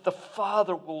 that the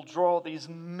Father will draw these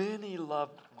many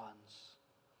loved ones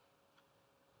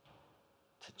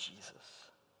to Jesus.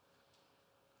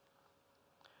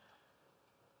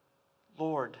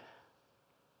 Lord,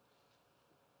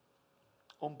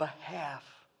 on behalf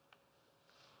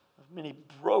of many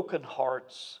broken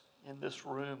hearts in this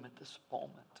room at this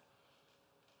moment,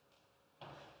 I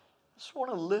just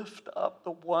want to lift up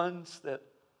the ones that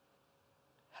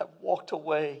have walked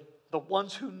away, the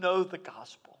ones who know the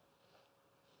gospel,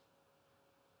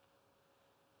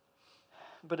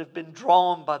 but have been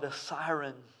drawn by the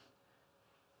siren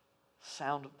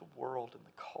sound of the world and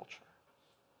the culture.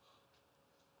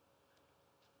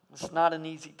 It's not an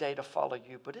easy day to follow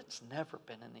you, but it's never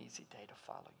been an easy day to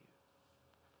follow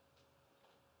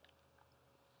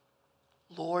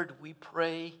you. Lord, we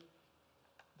pray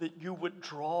that you would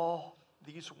draw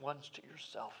these ones to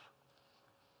yourself.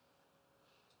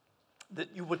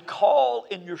 That you would call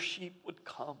and your sheep would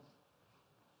come.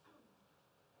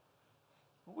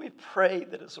 We pray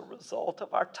that as a result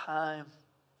of our time,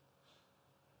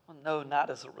 well, no, not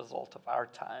as a result of our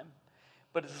time,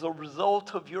 but as a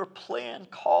result of your plan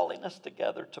calling us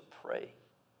together to pray,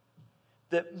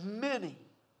 that many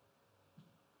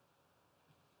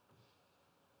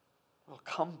will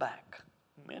come back.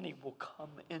 Many will come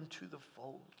into the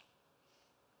fold.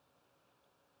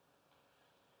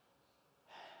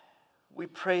 We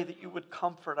pray that you would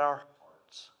comfort our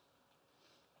hearts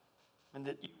and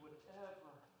that you would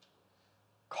ever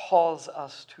cause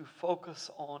us to focus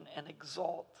on and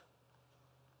exalt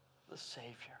the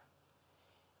Savior.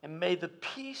 And may the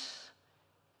peace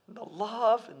and the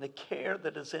love and the care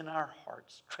that is in our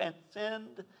hearts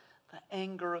transcend the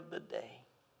anger of the day.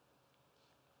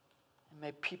 And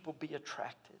may people be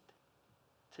attracted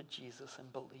to Jesus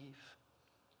and believe.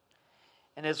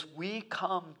 And as we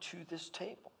come to this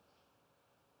table,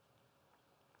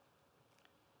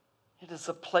 it is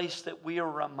a place that we are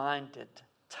reminded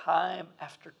time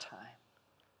after time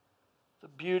the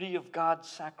beauty of God's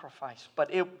sacrifice.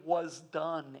 But it was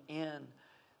done in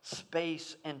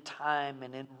space and time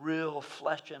and in real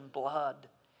flesh and blood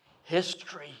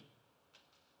history.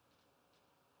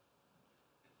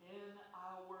 In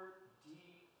our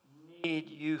deep need,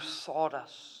 you sought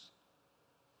us.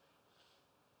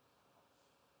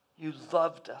 You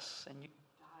loved us and you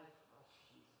died for us,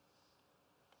 Jesus.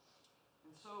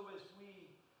 And so as we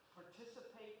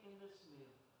participate in this meal,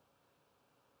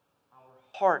 our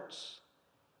hearts,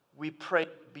 we pray,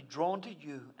 be drawn to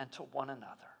you and to one another.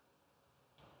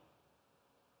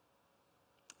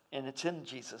 And it's in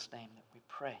Jesus' name that we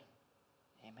pray.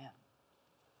 Amen.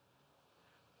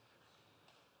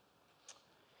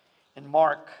 In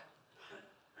Mark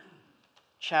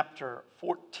chapter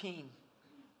 14,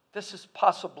 this is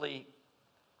possibly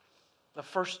the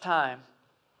first time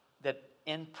that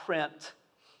in print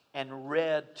and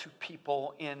read to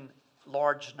people in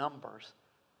large numbers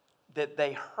that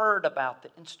they heard about the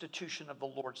institution of the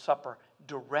Lord's Supper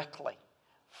directly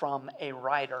from a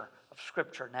writer of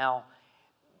Scripture. Now,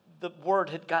 the word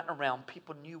had gotten around.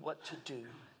 People knew what to do.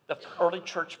 The early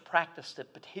church practiced it.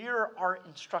 But here are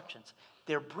instructions.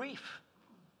 They're brief,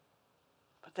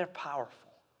 but they're powerful.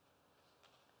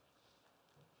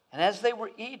 And as they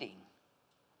were eating,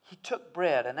 he took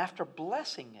bread and after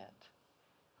blessing it,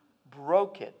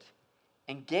 broke it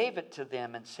and gave it to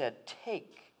them and said,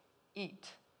 "Take,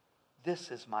 eat.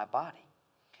 This is my body."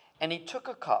 And he took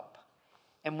a cup,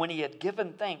 and when he had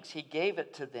given thanks, he gave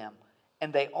it to them,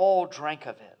 and they all drank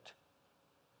of it.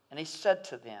 And he said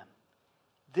to them,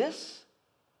 "This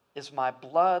is my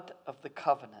blood of the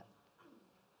covenant,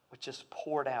 which is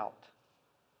poured out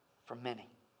for many."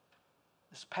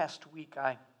 This past week,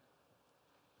 I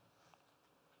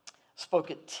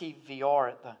spoke at TVR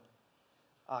at the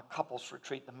couples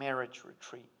retreat, the marriage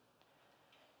retreat.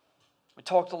 We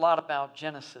talked a lot about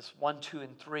Genesis 1, 2,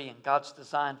 and 3 and God's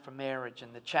design for marriage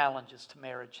and the challenges to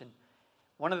marriage. And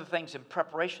one of the things in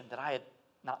preparation that I had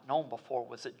not known before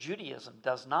was that Judaism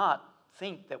does not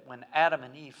think that when Adam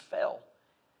and Eve fell,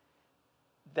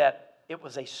 that it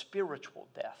was a spiritual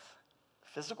death.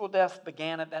 Physical death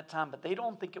began at that time, but they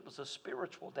don't think it was a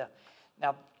spiritual death.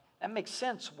 Now, that makes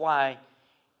sense why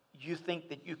you think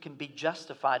that you can be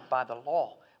justified by the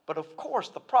law. But of course,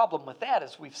 the problem with that,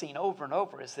 as we've seen over and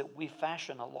over, is that we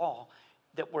fashion a law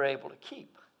that we're able to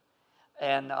keep.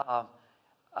 And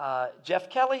Jeff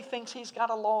Kelly thinks he's got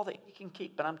a law that he can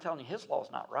keep, but I'm telling you, his law is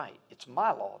not right. It's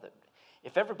my law that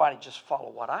if everybody just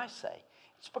follow what I say,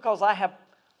 it's because I have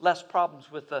less problems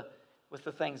with the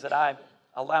things that I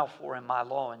allow for in my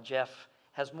law, and Jeff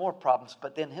has more problems,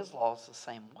 but then his law is the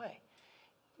same way.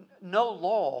 No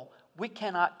law, we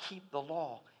cannot keep the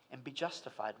law and be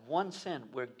justified. One sin,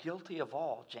 we're guilty of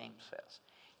all, James says.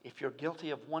 If you're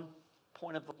guilty of one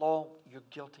point of the law, you're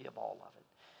guilty of all of it.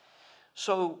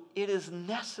 So it is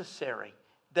necessary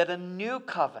that a new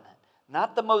covenant,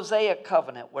 not the Mosaic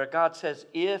covenant where God says,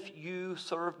 if you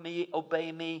serve me,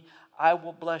 obey me, I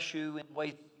will bless you in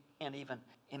ways you can't even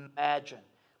imagine.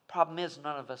 Problem is,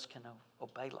 none of us can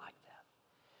obey like that.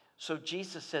 So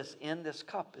Jesus says, in this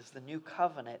cup is the new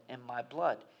covenant in my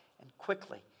blood. And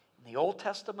quickly, in the Old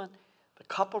Testament, the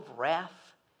cup of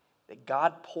wrath that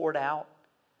God poured out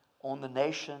on the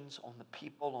nations, on the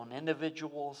people, on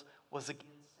individuals, was against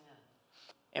sin.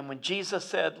 And when Jesus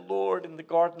said, Lord, in the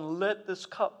garden, let this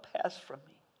cup pass from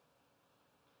me,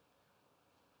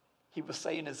 he was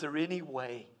saying, is there any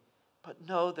way? But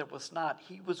no, there was not.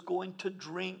 He was going to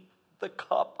drink the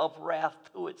cup of wrath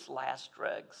to its last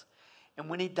dregs. And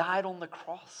when he died on the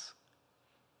cross,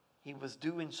 he was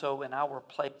doing so in our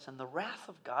place, and the wrath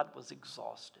of God was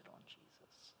exhausted on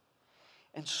Jesus.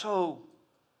 And so,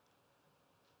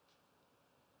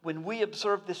 when we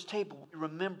observe this table, we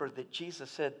remember that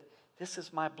Jesus said, this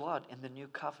is my blood in the new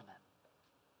covenant,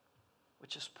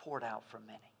 which is poured out for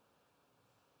many.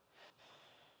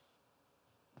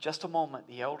 In just a moment,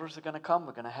 the elders are going to come.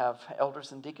 We're going to have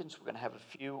elders and deacons. We're going to have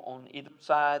a few on either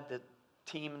side. The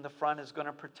team in the front is going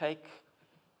to partake,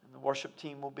 and the worship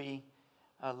team will be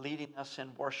leading us in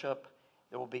worship.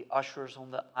 There will be ushers on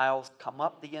the aisles. Come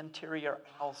up the interior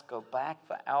aisles, go back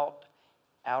the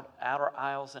outer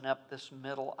aisles and up this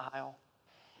middle aisle.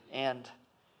 And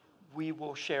we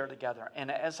will share together. And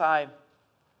as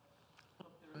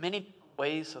many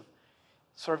ways of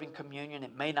serving communion,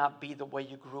 it may not be the way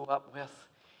you grew up with.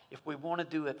 If we want to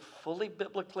do it fully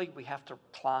biblically, we have to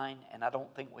recline, and I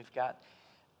don't think we've got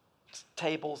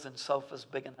tables and sofas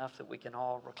big enough that we can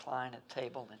all recline at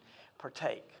table and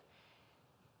partake.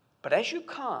 But as you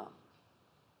come,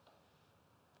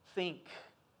 think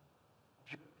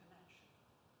of your connection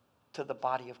to the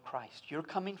body of Christ. You're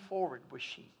coming forward with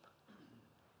sheep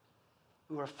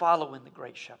who are following the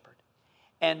great shepherd.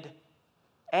 And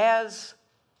as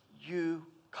you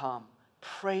come,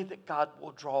 pray that God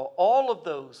will draw all of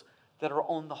those that are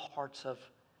on the hearts of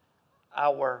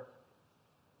our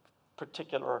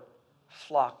particular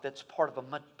flock that's part of a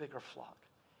much bigger flock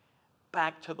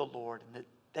back to the Lord, and that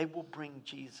they will bring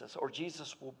Jesus, or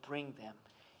Jesus will bring them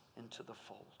into the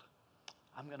fold.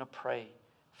 I'm going to pray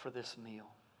for this meal.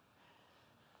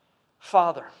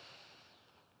 Father,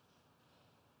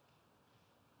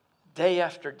 day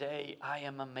after day, I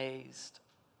am amazed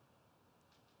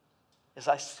as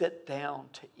I sit down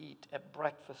to eat at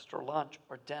breakfast or lunch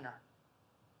or dinner.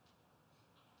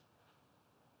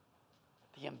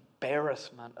 The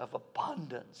embarrassment of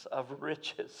abundance, of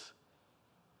riches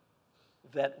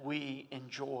that we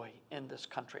enjoy in this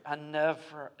country. I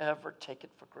never, ever take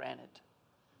it for granted.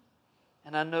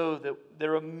 And I know that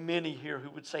there are many here who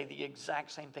would say the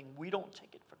exact same thing. We don't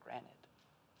take it for granted.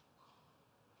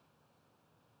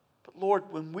 But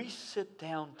Lord, when we sit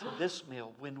down to this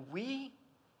meal, when we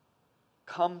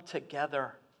come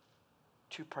together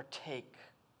to partake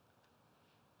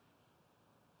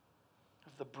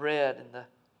of the bread and the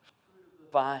fruit of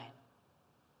the vine,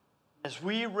 as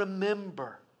we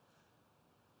remember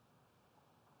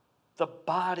the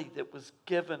body that was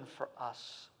given for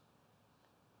us,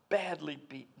 badly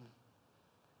beaten,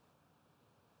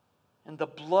 and the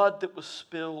blood that was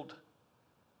spilled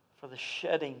for the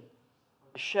shedding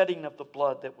of the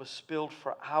blood that was spilled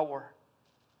for our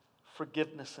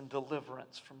forgiveness and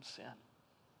deliverance from sin.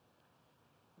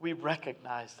 We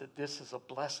recognize that this is a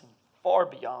blessing far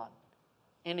beyond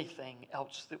anything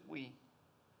else that we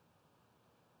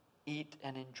eat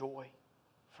and enjoy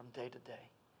from day to day.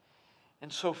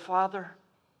 And so, Father,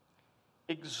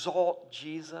 exalt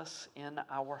Jesus in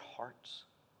our hearts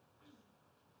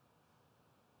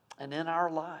and in our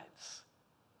lives.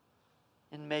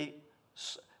 And may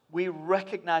we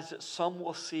recognize that some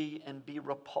will see and be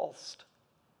repulsed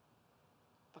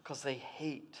because they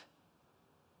hate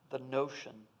the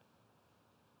notion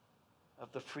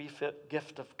of the free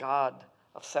gift of God,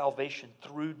 of salvation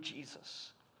through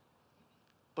Jesus.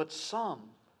 But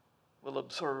some will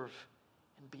observe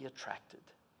and be attracted.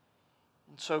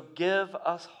 And so give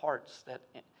us hearts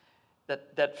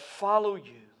that follow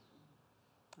you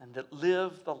and that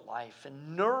live the life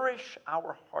and nourish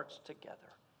our hearts together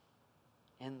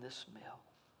in this meal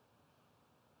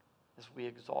as we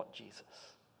exalt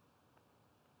Jesus.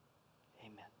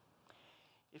 Amen.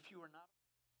 If you are not...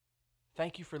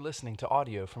 Thank you for listening to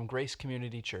audio from Grace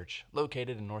Community Church,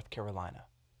 located in North Carolina.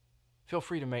 Feel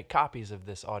free to make copies of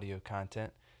this audio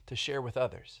content to share with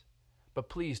others, but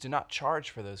please do not charge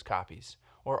for those copies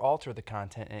or alter the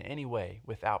content in any way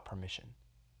without permission.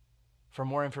 For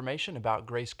more information about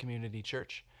Grace Community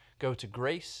Church, go to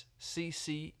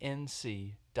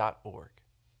graceccnc.org.